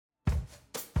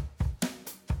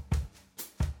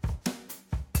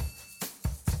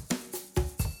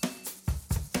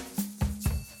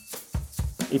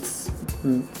it's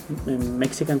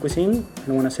Mexican cuisine. I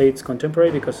don't want to say it's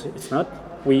contemporary because it's not.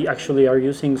 We actually are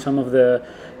using some of the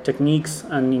techniques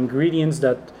and ingredients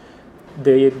that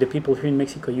the people here in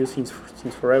Mexico use since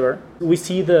forever. We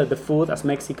see the food as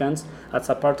Mexicans as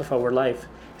a part of our life.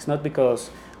 It's not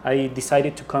because I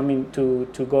decided to come in to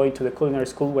go into the culinary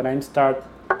school when I start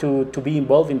to be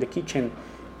involved in the kitchen.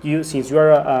 Since you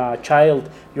are a child,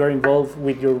 you are involved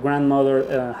with your grandmother,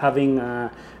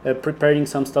 preparing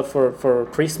some stuff for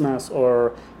Christmas,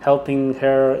 or helping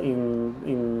her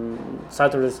in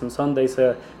Saturdays and Sundays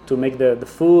to make the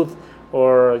food.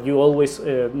 Or you always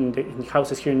in the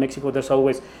houses here in Mexico, there's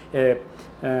always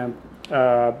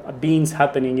beans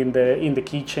happening in the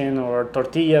kitchen, or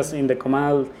tortillas in the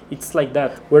comal. It's like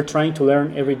that. We're trying to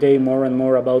learn every day more and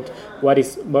more about what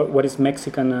is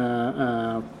Mexican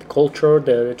culture,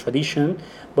 the tradition,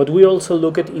 but we also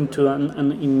look at into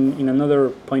in another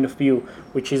point of view,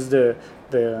 which is the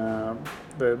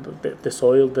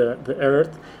soil, the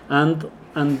earth, and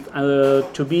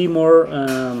to be more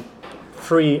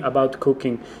free about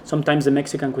cooking. Sometimes the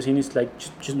Mexican cuisine is like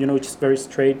just very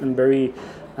straight and very.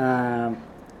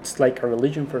 It's like a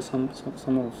religion for some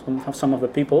of the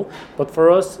people, but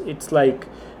for us it's like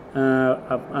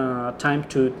a time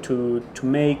to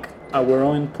make our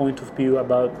own point of view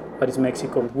about what is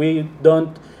Mexico. We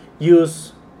don't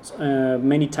use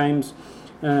many times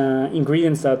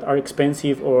ingredients that are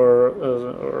expensive or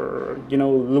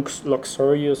looks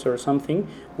luxurious or something.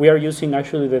 We are using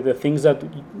actually the things that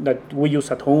we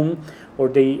use at home, or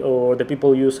the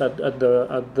people use at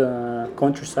the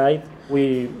countryside.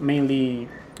 We mainly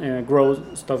grow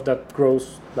stuff that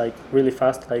grows like really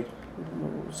fast, like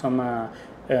some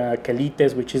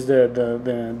quelites, which is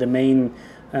the main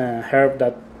herb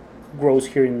that grows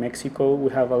here in Mexico.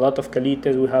 We have a lot of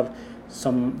quelites. We have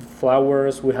some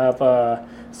flowers. We have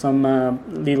some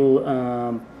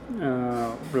little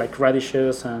like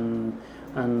radishes and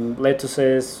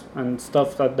lettuces and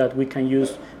stuff that we can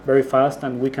use very fast,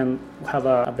 and we can have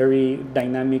a very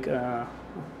dynamic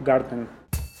garden.